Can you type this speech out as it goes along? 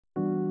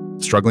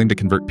Struggling to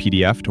convert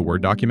PDF to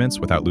Word documents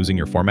without losing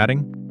your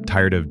formatting?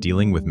 Tired of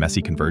dealing with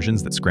messy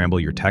conversions that scramble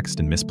your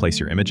text and misplace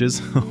your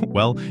images?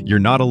 Well, you're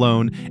not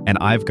alone, and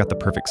I've got the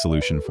perfect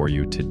solution for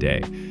you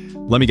today.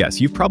 Let me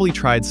guess, you've probably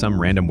tried some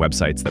random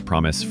websites that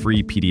promise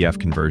free PDF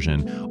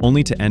conversion,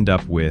 only to end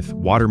up with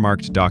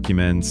watermarked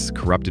documents,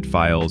 corrupted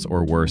files,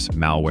 or worse,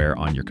 malware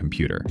on your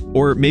computer.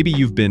 Or maybe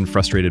you've been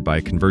frustrated by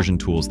conversion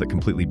tools that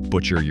completely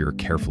butcher your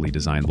carefully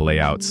designed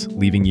layouts,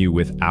 leaving you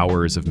with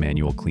hours of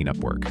manual cleanup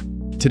work.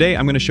 Today,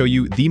 I'm going to show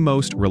you the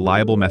most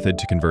reliable method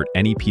to convert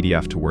any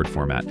PDF to Word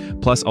format,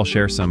 plus I'll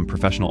share some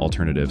professional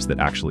alternatives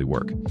that actually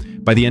work.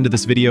 By the end of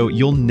this video,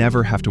 you'll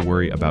never have to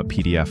worry about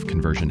PDF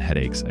conversion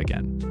headaches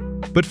again.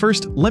 But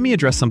first, let me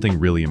address something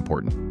really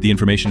important. The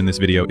information in this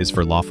video is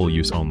for lawful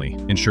use only.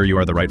 Ensure you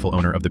are the rightful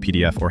owner of the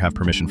PDF or have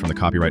permission from the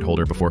copyright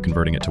holder before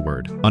converting it to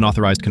Word.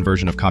 Unauthorized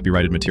conversion of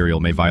copyrighted material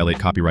may violate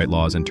copyright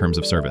laws and terms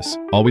of service.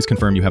 Always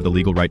confirm you have the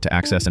legal right to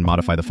access and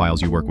modify the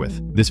files you work with.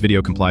 This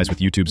video complies with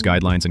YouTube's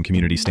guidelines and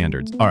community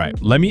standards. All right,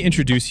 let me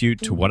introduce you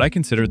to what I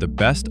consider the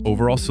best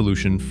overall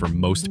solution for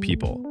most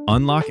people,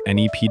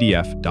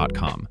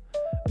 UnlockAnyPDF.com.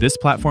 This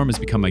platform has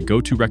become my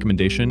go-to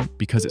recommendation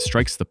because it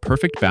strikes the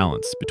perfect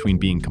balance between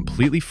being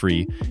completely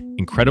free,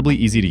 incredibly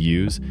easy to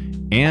use,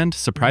 and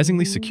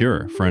surprisingly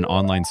secure for an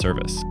online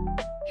service.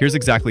 Here's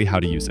exactly how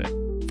to use it.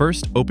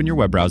 First, open your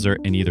web browser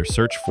and either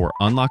search for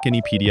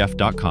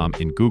UnlockAnyPDF.com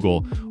in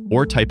Google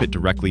or type it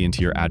directly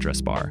into your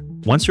address bar.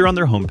 Once you're on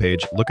their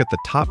homepage, look at the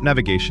top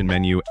navigation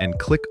menu and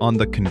click on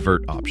the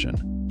Convert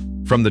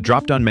option. From the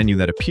drop-down menu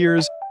that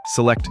appears,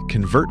 select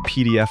Convert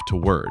PDF to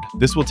Word.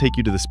 This will take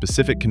you to the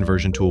specific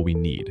conversion tool we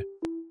need.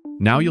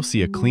 Now you'll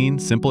see a clean,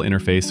 simple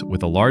interface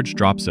with a large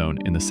drop zone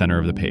in the center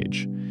of the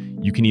page.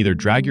 You can either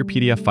drag your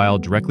PDF file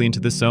directly into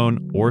this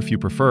zone, or if you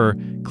prefer,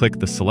 click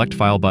the Select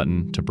File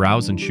button to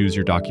browse and choose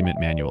your document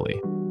manually.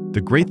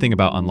 The great thing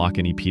about Unlock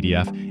Any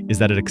PDF is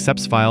that it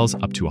accepts files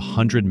up to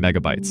 100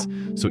 megabytes,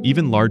 so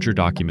even larger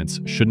documents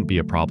shouldn't be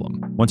a problem.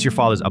 Once your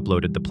file is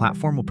uploaded, the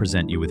platform will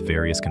present you with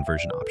various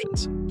conversion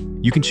options.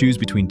 You can choose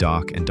between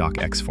DOC and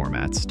DOCX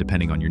formats,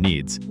 depending on your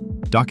needs.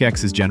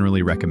 DOCX is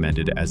generally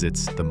recommended as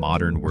it's the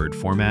modern Word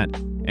format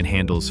and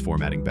handles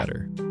formatting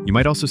better. You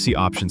might also see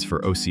options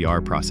for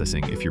OCR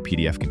processing if your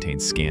PDF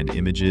contains scanned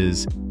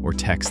images or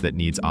text that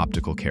needs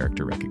optical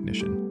character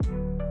recognition.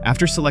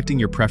 After selecting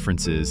your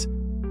preferences,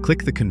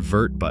 click the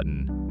Convert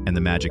button and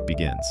the magic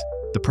begins.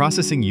 The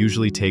processing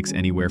usually takes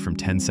anywhere from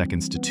 10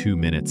 seconds to 2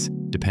 minutes,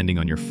 depending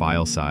on your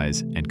file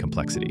size and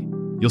complexity.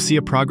 You'll see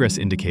a progress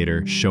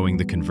indicator showing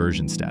the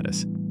conversion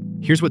status.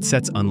 Here's what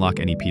sets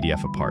Unlock Any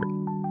PDF apart.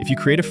 If you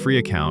create a free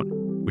account,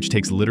 which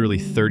takes literally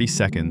 30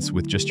 seconds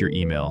with just your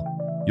email,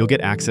 you'll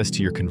get access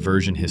to your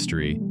conversion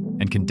history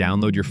and can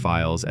download your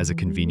files as a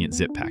convenient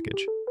zip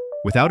package.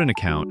 Without an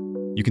account,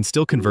 you can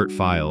still convert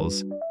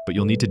files, but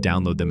you'll need to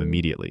download them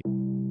immediately.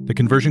 The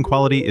conversion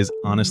quality is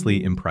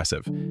honestly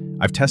impressive.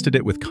 I've tested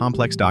it with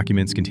complex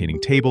documents containing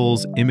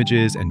tables,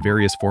 images, and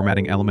various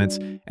formatting elements,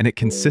 and it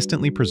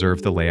consistently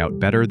preserves the layout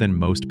better than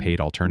most paid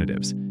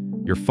alternatives.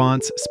 Your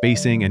fonts,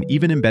 spacing, and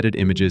even embedded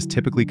images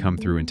typically come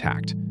through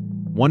intact.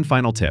 One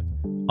final tip: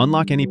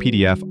 Unlock Any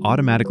PDF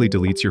automatically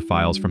deletes your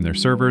files from their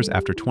servers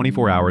after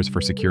 24 hours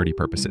for security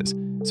purposes,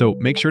 so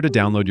make sure to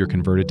download your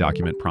converted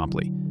document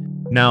promptly.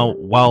 Now,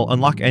 while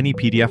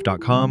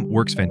UnlockAnyPDF.com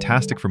works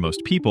fantastic for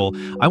most people,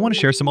 I want to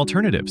share some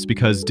alternatives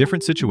because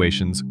different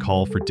situations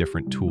call for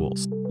different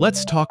tools.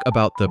 Let's talk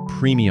about the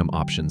premium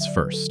options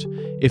first.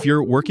 If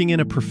you're working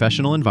in a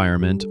professional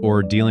environment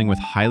or dealing with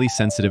highly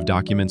sensitive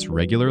documents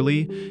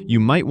regularly, you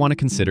might want to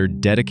consider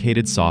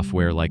dedicated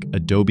software like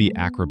Adobe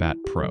Acrobat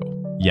Pro.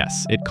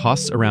 Yes, it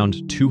costs around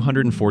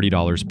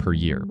 $240 per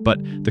year, but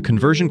the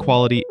conversion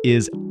quality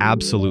is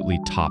absolutely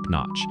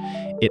top-notch.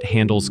 It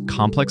handles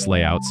complex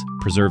layouts,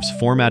 preserves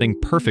formatting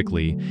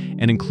perfectly,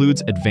 and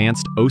includes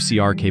advanced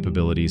OCR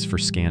capabilities for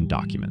scanned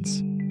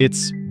documents.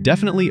 It's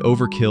definitely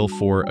overkill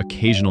for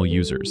occasional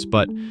users,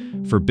 but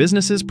for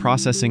businesses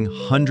processing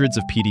hundreds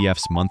of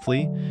PDFs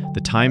monthly,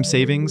 the time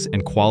savings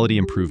and quality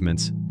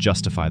improvements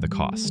justify the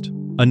cost.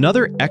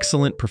 Another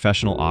excellent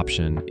professional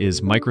option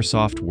is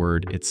Microsoft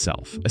Word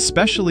itself,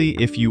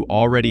 especially if you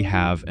already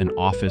have an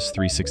Office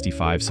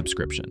 365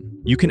 subscription.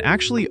 You can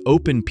actually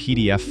open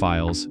PDF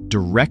files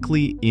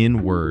directly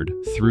in Word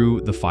through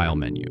the File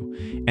menu,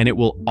 and it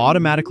will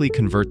automatically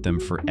convert them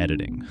for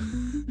editing.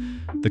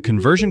 The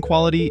conversion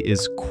quality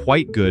is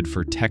quite good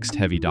for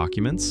text-heavy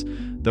documents,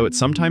 though it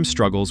sometimes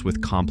struggles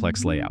with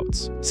complex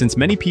layouts. Since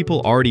many people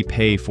already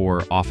pay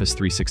for Office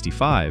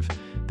 365,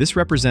 this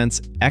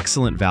represents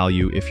excellent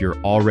value if you're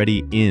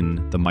already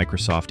in the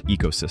Microsoft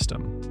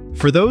ecosystem.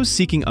 For those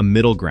seeking a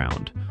middle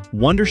ground,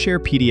 Wondershare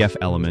PDF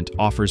Element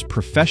offers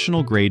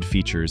professional-grade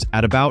features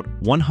at about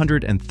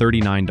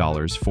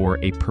 $139 for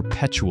a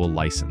perpetual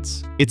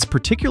license. It's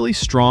particularly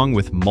strong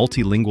with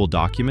multilingual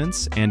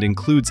documents and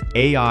includes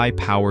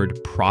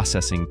AI-powered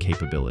processing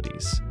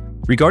capabilities.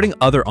 Regarding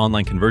other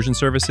online conversion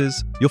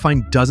services, you'll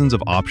find dozens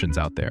of options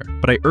out there,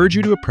 but I urge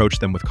you to approach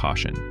them with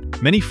caution.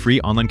 Many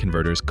free online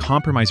converters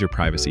compromise your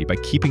privacy by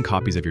keeping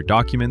copies of your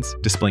documents,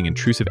 displaying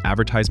intrusive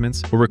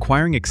advertisements, or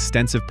requiring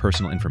extensive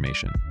personal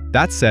information.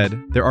 That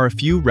said, there are a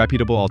few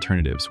reputable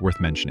alternatives worth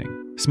mentioning.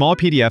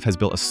 SmallPDF has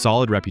built a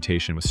solid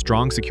reputation with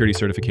strong security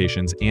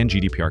certifications and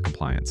GDPR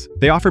compliance.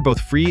 They offer both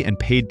free and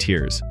paid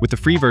tiers, with the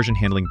free version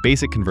handling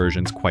basic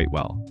conversions quite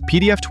well.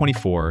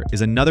 PDF24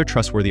 is another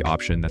trustworthy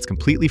option that's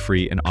completely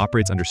free and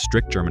operates under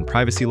strict German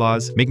privacy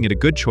laws, making it a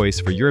good choice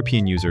for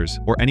European users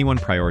or anyone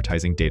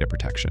prioritizing data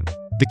protection.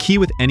 The key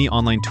with any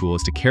online tool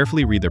is to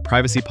carefully read their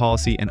privacy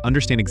policy and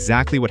understand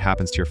exactly what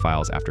happens to your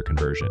files after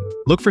conversion.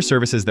 Look for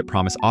services that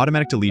promise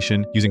automatic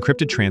deletion, use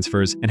encrypted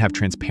transfers, and have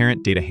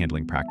transparent data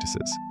handling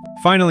practices.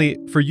 Finally,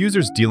 for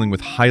users dealing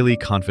with highly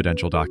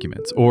confidential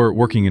documents or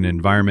working in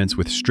environments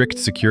with strict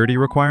security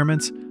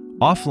requirements,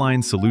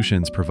 offline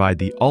solutions provide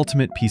the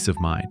ultimate peace of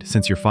mind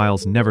since your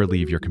files never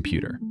leave your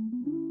computer.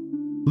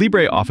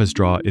 LibreOffice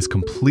Draw is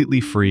completely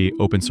free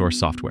open-source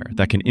software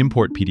that can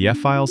import PDF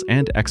files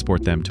and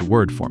export them to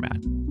Word format.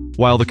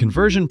 While the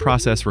conversion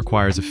process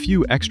requires a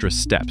few extra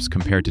steps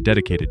compared to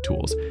dedicated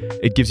tools,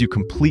 it gives you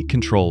complete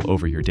control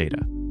over your data.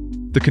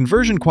 The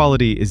conversion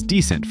quality is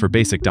decent for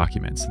basic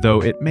documents,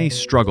 though it may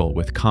struggle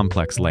with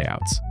complex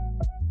layouts.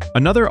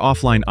 Another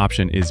offline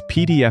option is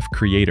PDF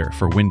Creator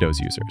for Windows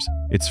users.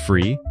 It's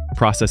free,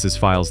 processes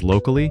files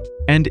locally,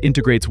 and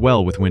integrates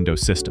well with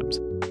Windows systems.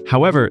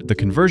 However, the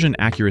conversion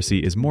accuracy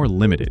is more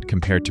limited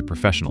compared to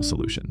professional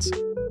solutions.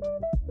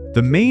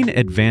 The main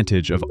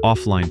advantage of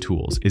offline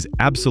tools is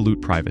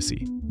absolute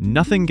privacy.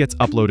 Nothing gets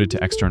uploaded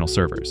to external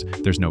servers,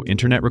 there's no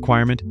internet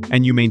requirement,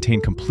 and you maintain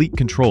complete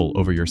control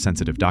over your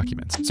sensitive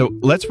documents. So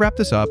let's wrap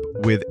this up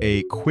with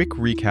a quick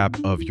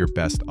recap of your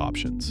best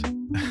options.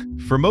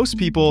 For most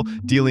people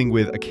dealing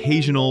with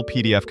occasional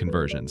PDF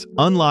conversions,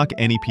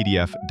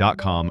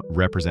 UnlockAnyPDF.com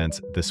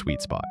represents the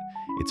sweet spot.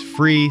 It's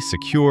free,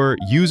 secure,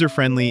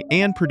 user-friendly,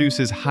 and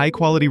produces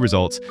high-quality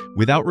results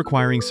without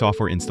requiring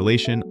software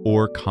installation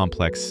or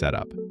complex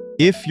setup.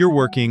 If you're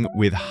working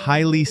with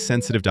highly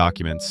sensitive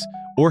documents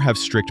or have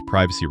strict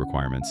privacy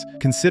requirements,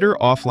 consider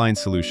offline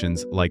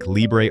solutions like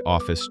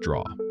LibreOffice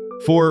Draw.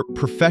 For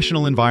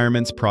professional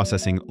environments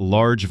processing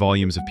large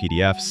volumes of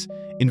PDFs,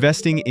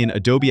 investing in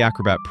Adobe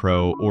Acrobat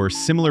Pro or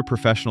similar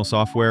professional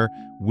software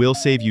will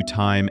save you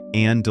time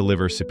and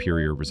deliver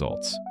superior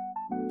results.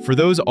 For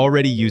those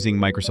already using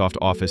Microsoft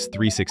Office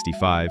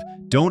 365,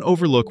 don't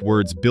overlook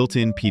Word's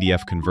built-in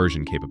PDF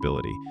conversion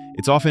capability.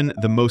 It's often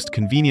the most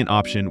convenient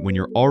option when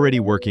you're already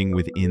working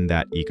within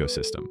that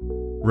ecosystem.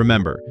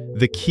 Remember,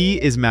 the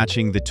key is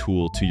matching the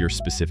tool to your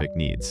specific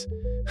needs.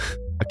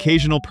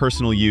 Occasional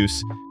personal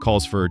use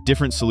calls for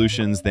different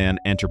solutions than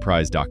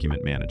enterprise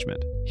document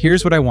management.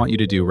 Here's what I want you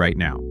to do right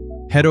now.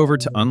 Head over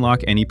to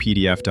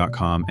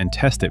UnlockAnyPDF.com and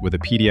test it with a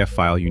PDF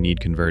file you need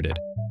converted.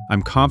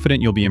 I'm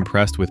confident you'll be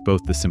impressed with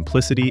both the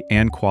simplicity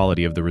and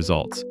quality of the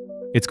results.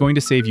 It's going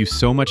to save you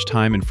so much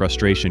time and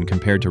frustration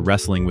compared to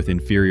wrestling with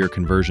inferior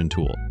conversion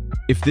tool.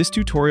 If this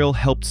tutorial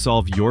helped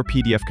solve your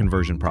PDF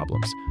conversion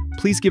problems,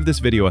 please give this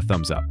video a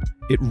thumbs up.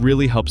 It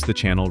really helps the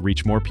channel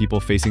reach more people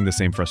facing the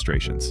same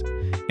frustrations.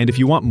 And if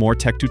you want more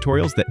tech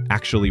tutorials that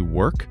actually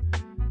work,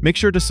 make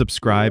sure to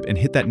subscribe and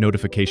hit that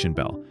notification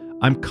bell.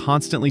 I'm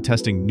constantly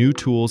testing new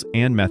tools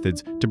and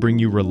methods to bring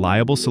you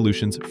reliable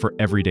solutions for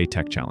everyday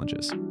tech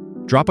challenges.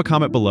 Drop a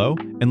comment below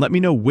and let me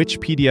know which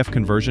PDF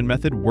conversion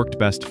method worked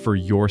best for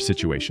your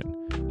situation.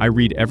 I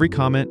read every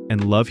comment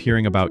and love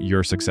hearing about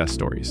your success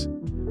stories.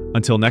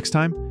 Until next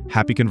time,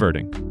 happy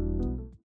converting.